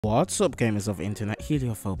What's up, gamers of internet?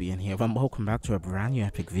 Heliophobian here, and welcome back to a brand new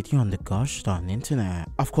epic video on the gosh darn internet.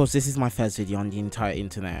 Of course, this is my first video on the entire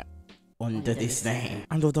internet under this name,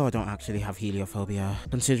 and although I don't actually have heliophobia,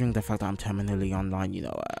 considering the fact that I'm terminally online,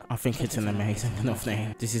 I think it's an amazing enough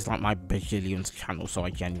name. This is like my bajillionth channel, so I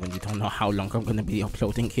genuinely don't know how long I'm gonna be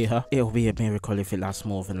uploading here. It'll be a miracle if it lasts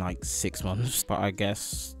more than like 6 months, but I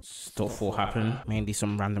guess stuff will happen, mainly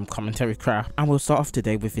some random commentary crap. And we'll start off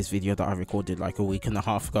today with this video that I recorded like a week and a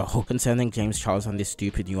half ago concerning James Charles and this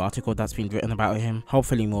stupid new article that's been written about him.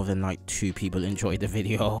 Hopefully more than like 2 people enjoyed the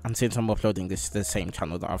video, and since I'm uploading this to the same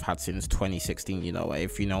channel that I've had since 2016,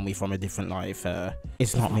 if you know me from a different life,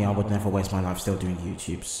 it's not me. I would never waste my life still doing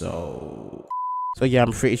YouTube, so yeah,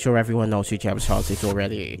 I'm pretty sure everyone knows who James Charles is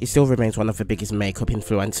already. He still remains one of the biggest makeup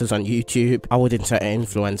influencers on YouTube. I would insert an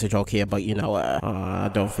influencer joke here, but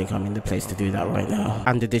I don't think I'm in the place to do that right now.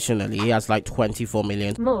 And additionally, he has like 24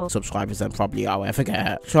 million more subscribers than probably I'll ever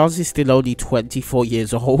get. Charles is still only 24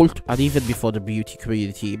 years old, and even before the beauty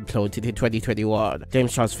community imploded in 2021,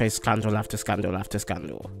 James Charles faced scandal after scandal after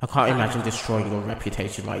scandal. I can't imagine destroying your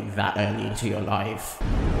reputation like that early into your life.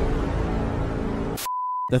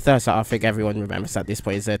 The third that I think everyone remembers at this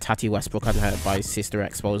point is Tati Westbrook and her by sister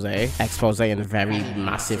expose. Expose in very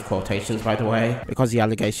massive quotations, by the way, because the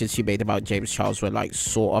allegations she made about James Charles were like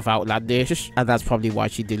sort of outlandish, and that's probably why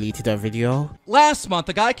she deleted her video. Last month,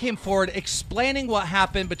 a guy came forward explaining what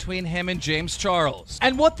happened between him and James Charles.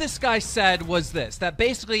 And what this guy said was this, that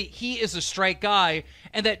basically he is a straight guy,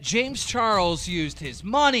 and that James Charles used his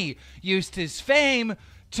money, used his fame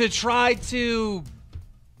to try to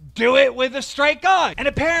do it with a straight guy. And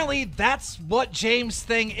apparently that's what James'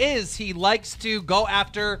 thing is. He likes to go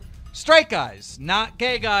after straight guys, not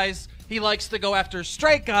gay guys. He likes to go after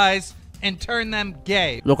straight guys and turn them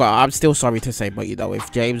gay. Look, I'm still sorry to say, but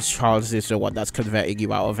if James Charles is the one that's converting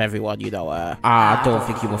you out of everyone, I don't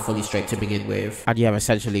think you were fully straight to begin with. And yeah,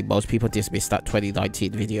 essentially most people dismissed that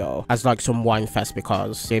 2019 video as like some wine fest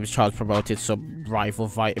because James Charles promoted some rival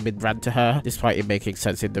vitamin brand to her, despite it making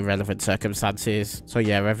sense in the relevant circumstances. So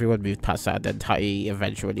yeah, everyone moved past that, and then Tati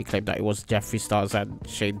eventually claimed that it was Jeffree Star's and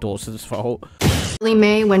Shane Dawson's fault. Early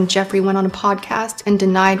May, when Jeffree went on a podcast and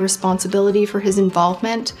denied responsibility for his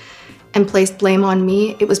involvement and placed blame on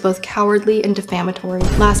me, it was both cowardly and defamatory.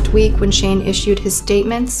 Last week, when Shane issued his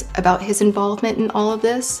statements about his involvement in all of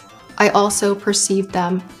this, I also perceived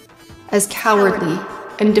them as cowardly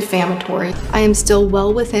and defamatory. I am still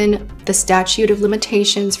well within the statute of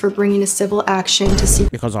limitations for bringing a civil action to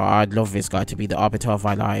seek— Because I'd love this guy to be the arbiter of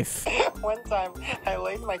my life. One time, I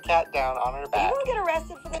laid my cat down on her back. You won't get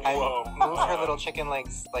arrested for the— I moved her little chicken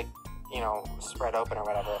legs, like, spread open or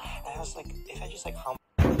whatever. And I was like, if I just hum.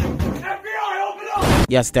 FBI, open up!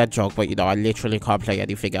 Yes, that joke, but I literally can't play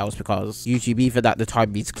anything else because YouTube, even at the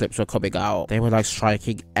time these clips were coming out, they were like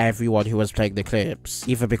striking everyone who was playing the clips,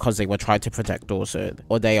 either because they were trying to protect Dawson,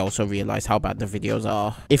 or they also realized how bad the videos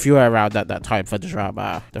are. If you were around at that time for the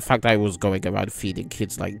drama, the fact that I was going around feeding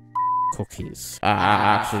kids like cookies.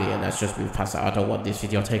 Actually, let's just move past that. I don't want this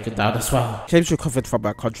video taken down as well. James recovered from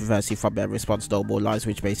that controversy from their response No More Lies,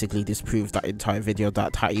 which basically disproved that entire video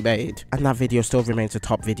that Tati made, and that video still remains a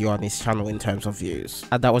top video on his channel in terms of views,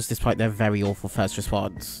 and that was despite their very awful first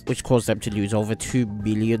response, which caused them to lose over 2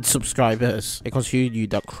 million subscribers, because who knew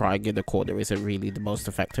that crying in the corner isn't really the most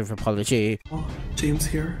effective apology. James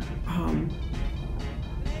here.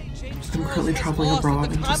 I'm currently traveling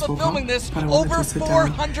abroad and just woke up, but I wanted to sit down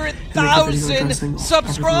and make a video addressing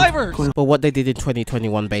subscribers. But what they did in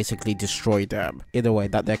 2021 basically destroyed them in a way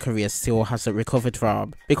that their career still hasn't recovered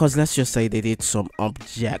from, because let's just say they did some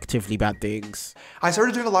objectively bad things. I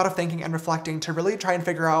started doing a lot of thinking and reflecting to really try and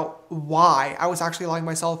figure out why I was actually allowing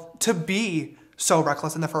myself to be so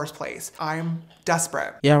reckless in the first place. I'm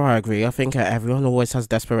desperate. Yeah, I agree. I think everyone always has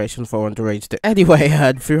desperation for underage. Anyway,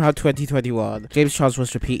 throughout 2021, James Charles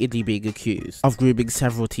was repeatedly being accused of grooming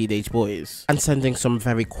several teenage boys and sending some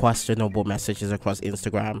very questionable messages across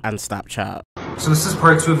Instagram and Snapchat. So this is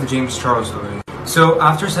part 2 of the James Charles story. So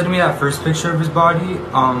after sending me that first picture of his body,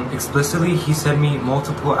 explicitly, he sent me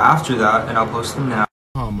multiple after that, and I'll post them now.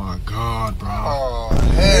 Oh my god, bro. Oh,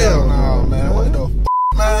 hell no, man. What the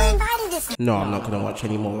f, man? No, I'm not gonna watch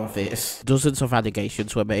any more of this. Dozens of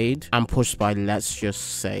allegations were made and pushed by, let's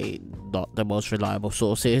just say, not the most reliable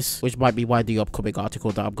sources, which might be why the upcoming article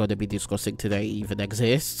that I'm going to be discussing today even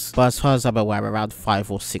exists. But as far as I'm aware, around 5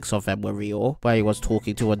 or 6 of them were real, where he was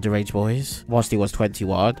talking to underage boys whilst he was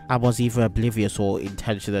 21 and was either oblivious or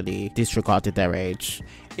intentionally disregarded their age.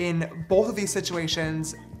 In both of these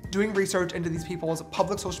situations, doing research into these people's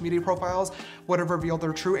public social media profiles would have revealed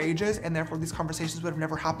their true ages, and therefore these conversations would have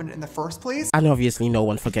never happened in the first place. And obviously no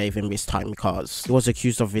one forgave him this time because he was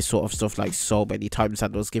accused of this sort of stuff like so many times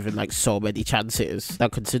and was given like so many chances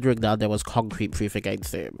that, considering that there was concrete proof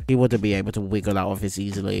against him, he wouldn't be able to wiggle out of this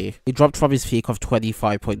easily. He dropped from his peak of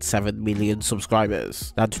 25.7 million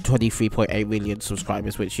subscribers down to 23.8 million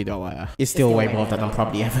subscribers, which, you know, is still way more than I'm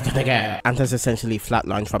probably ever gonna get, and has essentially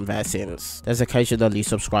flatlined from there since. There's occasionally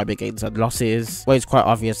subscriber gains and losses, where it's quite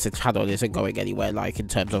obvious the channel isn't going anywhere like in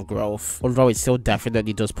terms of growth, although it still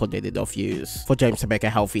definitely does put in enough views for James to make a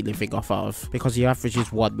healthy living off of, because he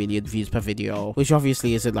averages 1 million views per video, which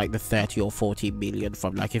obviously isn't like the 30 or 40 million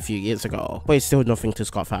from like a few years ago, but it's still nothing to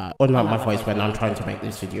scoff at. Unlike my voice when I'm trying to make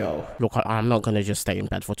this video. Look, I'm not gonna just stay in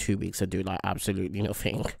bed for 2 weeks and do like absolutely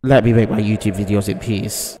nothing. Let me make my YouTube videos in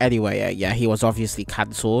peace. Anyway, yeah, he was obviously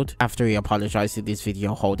cancelled after he apologized in this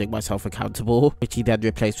video holding myself accountable, which he then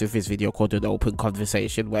replaced with his video called An Open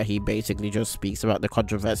Conversation, where he basically just speaks about the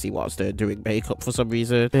controversy whilst they're doing makeup for some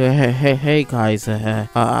reason. Hey guys,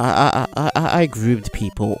 I groomed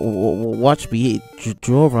people. Watch me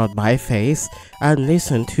draw on my face and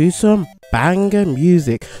listen to some banger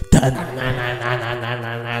music.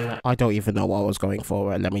 I don't even know what I was going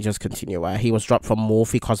for. Let me just continue. He was dropped from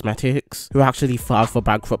Morphe Cosmetics, who actually filed for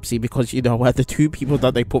bankruptcy because, you know, the two people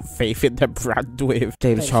that they put faith in their brand with,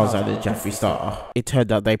 James Charles and Jeffree Star, it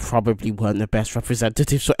turned out they probably weren't the best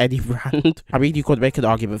representatives for any brand. I mean, you could make an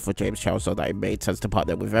argument for James Charles so that it made sense to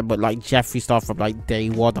partner with them, but like Jeffree Star from like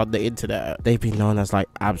day one on the internet, they've been known as like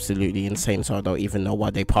absolutely insane, so I don't even know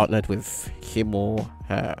why they partnered with him or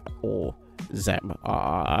her or them.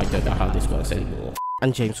 I don't know how this works anymore.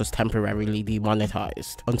 And James was temporarily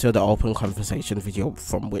demonetized until the Open Conversation video,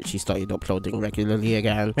 from which he started uploading regularly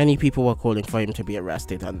again. Many people were calling for him to be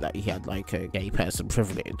arrested and that he had like a gay person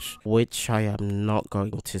privilege, which I am not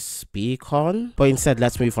going to speak on, but instead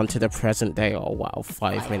let's move on to the present day. Oh wow,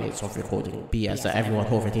 5 minutes of recording BS that everyone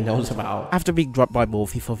already knows about. After being dropped by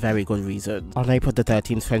Morphe for very good reason, on April the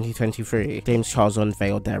 13th 2023, James Charles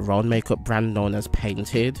unveiled their own makeup brand known as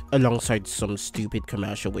Painted, alongside some stupid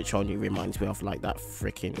commercial which only reminds me of like that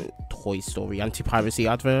freaking Toy Story anti-piracy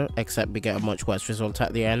advert, except we get a much worse result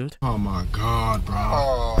at the end. Oh my god, bro.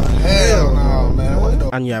 Oh hell no, man. What the?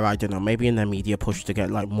 And yeah, I don't know, maybe in their media push to get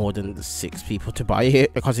like more than 6 people to buy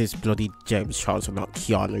it, because it's bloody James Charles and not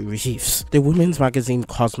Keanu Reeves. The women's magazine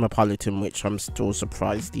Cosmopolitan, which I'm still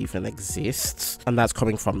surprised even exists, and that's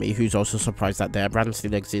coming from me, who's also surprised that their brand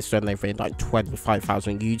still exists when they've made like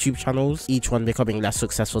 25,000 YouTube channels, each one becoming less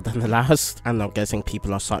successful than the last. And I'm guessing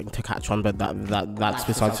people are starting to catch on, but that's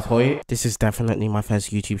besides the point. This is definitely my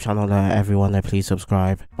first YouTube channel. Everyone please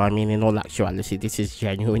subscribe. But I mean, in all actuality, this is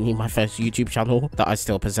genuinely my first YouTube channel that I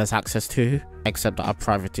still possess access to, except that I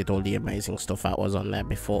privated all the amazing stuff that was on there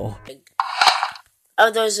before.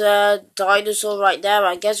 Oh, there's a dinosaur right there.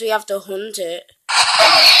 I guess we have to hunt it.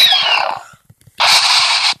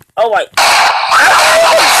 Oh wait.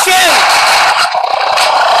 Oh shit!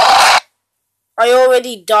 I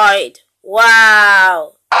already died.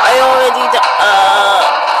 Wow. I'm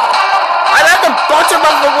at the bottom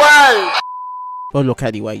of the world! But look,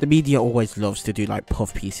 anyway, the media always loves to do like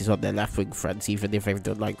puff pieces on their left-wing friends, even if they've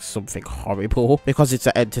done like something horrible, because it's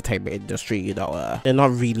an entertainment industry, you know. They're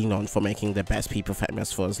not really known for making the best people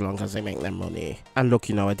famous for as long as they make their money. And look,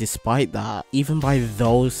 you know, despite that, even by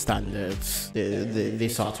those standards,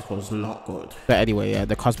 this article is not good. But anyway,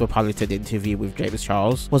 the Cosmopolitan interview with James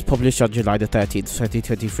Charles was published on July the 13th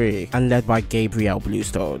 2023 and led by Gabrielle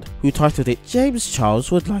Bluestone, who titled it "James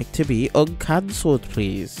Charles would like to be uncancelled,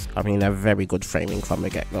 please." I mean, a very good framing from the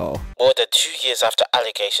get-go. More than 2 years after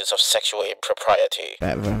allegations of sexual impropriety.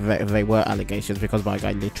 They were allegations, because my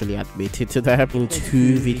guy literally admitted to them in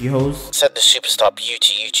 2 videos. Sent the superstar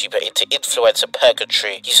beauty YouTuber into influencer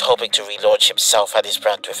purgatory. He's hoping to relaunch himself and his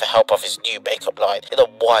brand with the help of his new makeup line. In a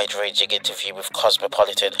wide-ranging interview with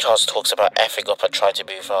Cosmopolitan, Charles talks about effing up and trying to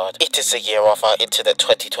move on. It is the year of our internet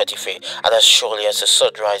 2023, and as surely as the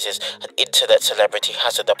sun rises, an internet celebrity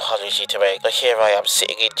has an apology to make. But here I am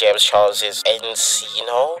sitting in James Charles's Encino.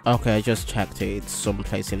 Okay, I just checked it. It's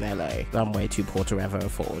someplace in LA. I'm way too poor to ever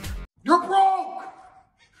afford. You're broke!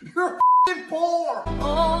 You're f***ing poor!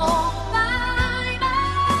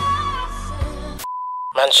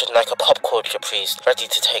 Mansion like a pop culture priest, ready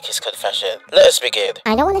to take his confession. Let us begin.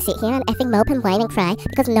 I don't want to sit here and effing mope and whine and cry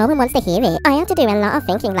because no one wants to hear it. I have to do a lot of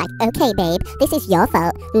thinking like, okay babe, this is your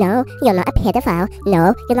fault. No, you're not a pedophile.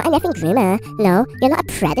 No, you're not an effing groomer. No, you're not a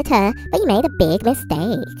predator. But you made a big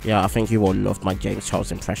mistake. Yeah, I think you all loved my James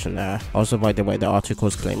Charles impression there. Also, by the way, the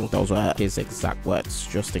article's claiming those were his exact words,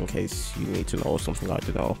 just in case you need to know something I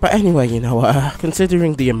don't know. But anyway, you know,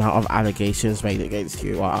 considering the amount of allegations made against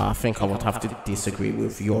you, I think I would have to disagree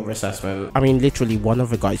with your assessment. I mean, literally one of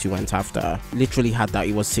the guys you went after literally had that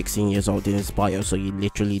he was 16 years old in his bio, so you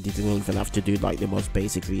literally didn't even have to do like the most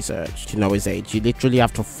basic research to know his age. You literally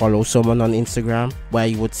have to follow someone on Instagram where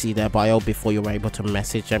you would see their bio before you were able to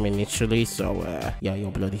message them initially. So yeah, you're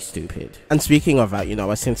bloody stupid. And speaking of that, you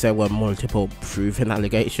know, since there were multiple proven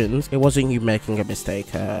allegations, it wasn't you making a mistake.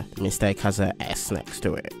 Mistake has a S next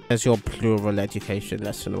to it. There's your plural education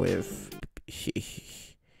lesson with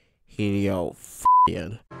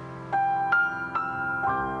Heliophobian.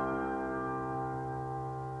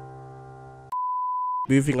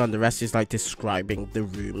 Moving on, the rest is like describing the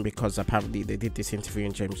room, because apparently they did this interview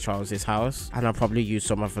in James Charles's house, and I'll probably use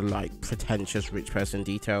some of the like pretentious rich person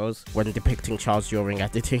details when depicting Charles during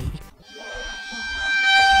editing.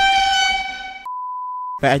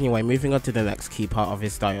 But anyway, moving on to the next key part of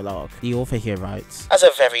his dialogue. The author here writes, "As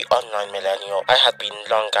a very online millennial, I had been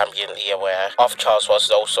long ambiently aware of Charles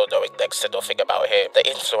was also knowing next to nothing about him. The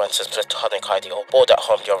influencer's platonic ideal. Bored at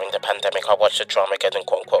home during the pandemic, I watched the Dramageddon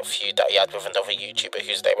quote-unquote feud that he had with another YouTuber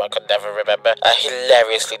whose name I could never remember. A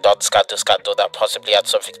hilariously non-scandal scandal that possibly had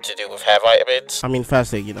something to do with hair vitamins." I mean,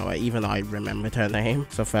 firstly, you know, even I remembered her name.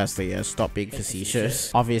 So firstly, stop being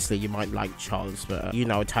facetious. Obviously, you might like Charles, but you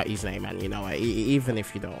know Tatty's name, and you know, even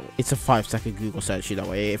if you don't, it's a 5-second Google search, you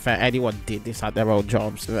know. If anyone did this at their own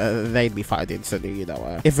jobs, they'd be fired instantly, you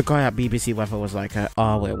know. If a guy at BBC Weather was like,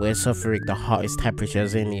 oh, we're suffering the hottest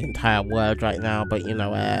temperatures in the entire world right now, but you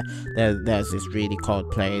know, there's this really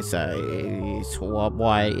cold place, it's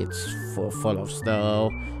white, it's full of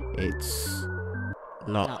snow, it's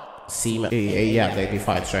not semen. Yeah, they'd be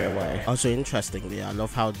fired straight away. Also, interestingly, I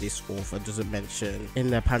love how this author doesn't mention in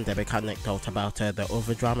the pandemic anecdote about the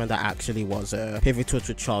other drama that actually was pivotal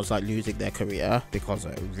to Charles like losing their career because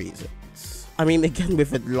of reasons. I mean, again,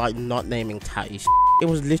 with it like not naming Tatty, it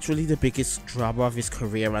was literally the biggest drama of his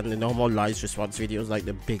career, and the normal lies response video was like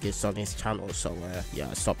the biggest on his channel. So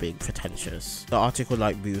yeah, stop being pretentious. The article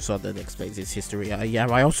like moves on and explains its history. Yeah,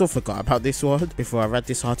 I also forgot about this one before I read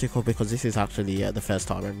this article, because this is actually the first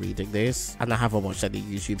time I'm reading this, and I haven't watched any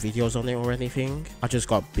YouTube videos on it or anything. I just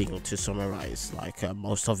got Bing to summarize like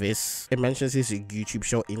most of this. It mentions this YouTube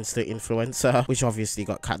show Insta Influencer, which obviously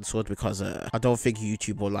got cancelled because I don't think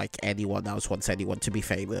YouTube or like anyone else wants anyone to be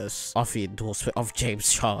famous off the endorsement of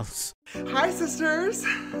James Charles. Hi, sisters.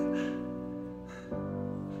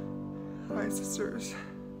 Hi, sisters.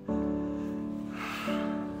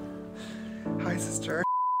 Hi, sister.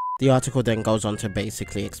 The article then goes on to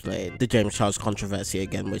basically explain the James Charles controversy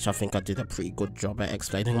again, which I think I did a pretty good job at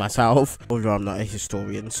explaining myself, although I'm not a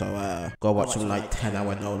historian. So go watch some like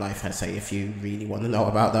 10-hour no life essay if you really want to know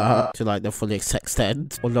about that to like the full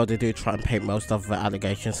extent. Although they do try and paint most of the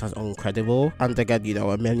allegations as uncredible, and again, you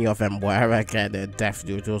know, many of them were. Again, Deaf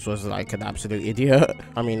Doodles was like an absolute idiot.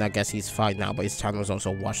 I mean, I guess he's fine now, but his channel's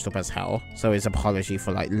also washed up as hell, so his apology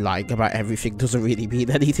for like lying about everything doesn't really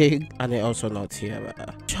mean anything. And it also notes here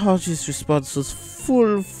Charles' response was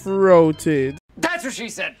full-throated. That's what she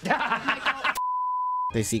said.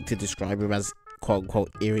 They seek to describe him as quote-unquote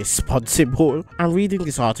irresponsible. And reading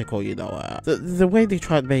this article, you know, the way they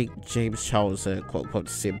try to make James Charles a quote-unquote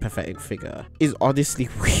sympathetic figure is honestly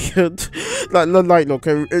weird.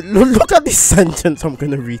 Look at this sentence I'm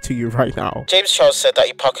gonna read to you right now. James Charles said that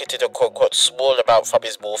he pocketed a quote-unquote small amount from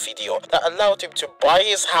his morph deal that allowed him to buy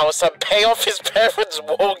his house and pay off his parents'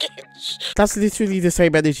 mortgage. That's literally the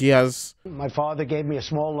same energy as my father gave me a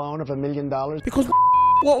small loan of $1 million. Because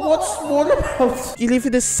what's small about? You live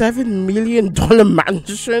in a $7 million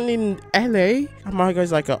mansion in LA? And my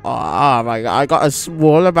guy's like, oh my god, I got a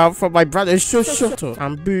small amount from my brother. Shut up.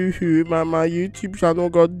 And boo-hoo, my YouTube channel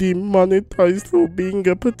got demonetized for being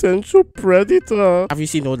a potential predator. Have you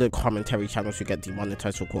seen all the commentary channels who get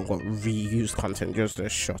demonetized for quote-unquote reused content? Just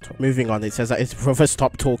shut up. Moving on, it says that his brother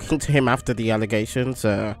stopped talking to him after the allegations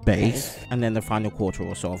base. And then the final quarter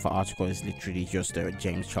or so of the article is literally just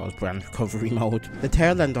James Charles brand recovery mode. The tale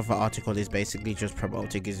tail end of the article is basically just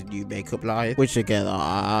promoting his new makeup line, which again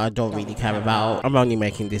I don't really care about. I'm only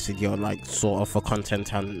making this video like sort of for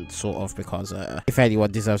content and sort of because if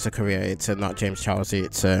anyone deserves a career, it's not James Charles,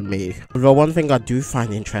 it's me. But one thing I do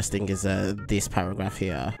find interesting is this paragraph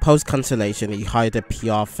here. Post cancellation, he hired a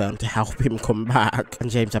PR firm to help him come back, and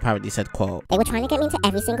James apparently said, quote, "They were trying to get me into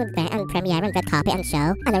every single event and premiere and red carpet and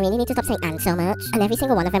show, and I really need to stop saying and so much, and every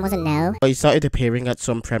single one of them was a no." He started appearing at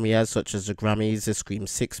some premieres such as the Grammys, the Scream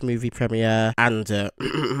 6 movie premiere, and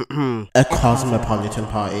a Cosmopolitan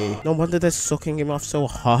party. No wonder they're sucking him off so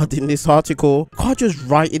hard in this article. You can't just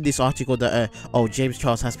write in this article that oh, James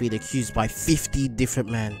Charles has been accused by 50 different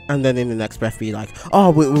men, and then in the next breath be like, oh,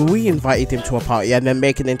 we invited him to a party, and then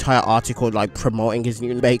make an entire article like promoting his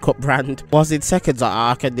new makeup brand. Was in seconds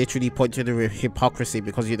I can literally point to the hypocrisy,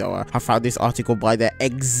 because you know I found this article by the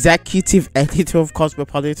executive editor of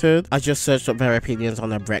Cosmopolitan. I just searched up their opinions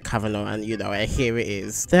on Brett Kavanaugh, and you know here it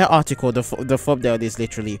is. Their article, the thumbnail is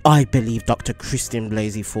literally, "I believe Dr. Christian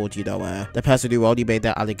Blasey Ford," you know the person who only made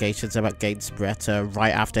their allegations against Brett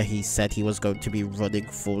right after he said he was going to be running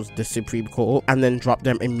for the Supreme Court, and then dropped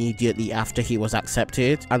them immediately after he was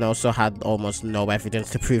accepted, and also had almost no evidence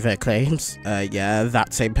to prove their claims. Yeah,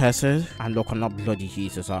 that same person. And look, I'm not bloody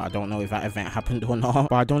Jesus, I don't know if that event happened or not,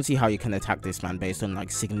 but I don't see how you can attack this man based on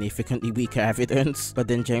like significantly weaker evidence. But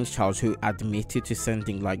then James Charles, who admitted to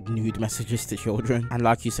sending like nude messages to children, and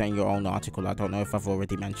like you say in your own article, I don't know if I've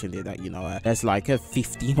already mentioned it, that you know there's like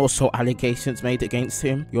 15 or so allegations made against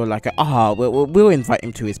him. You're like, we'll invite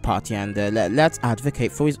him to his party, and let's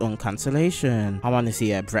advocate for his own cancellation. I want to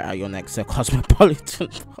see Brett at your next Cosmopolitan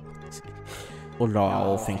party. Although I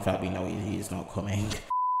all think that we know he is not coming.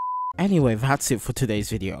 Anyway, that's it for today's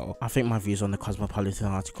video. I think my views on the Cosmopolitan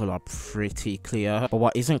article are pretty clear, but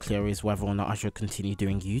what isn't clear is whether or not I should continue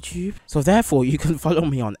doing YouTube. So therefore, you can follow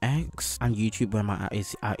me on X and YouTube, where my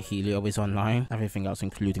is at Helio is online. Everything else,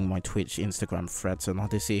 including my Twitch, Instagram, Threads, and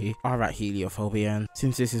Odyssey, are at Heliophobian.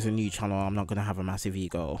 Since this is a new channel, I'm not gonna have a massive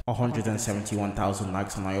ego. 171,000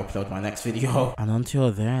 likes and I upload my next video. And until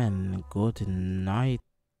then, good night,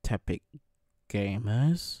 epic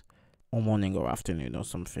gamers. Or morning or afternoon or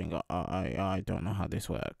something. I don't know how this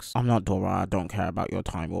works. I'm not Dora. I don't care about your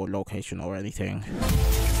time or location or anything.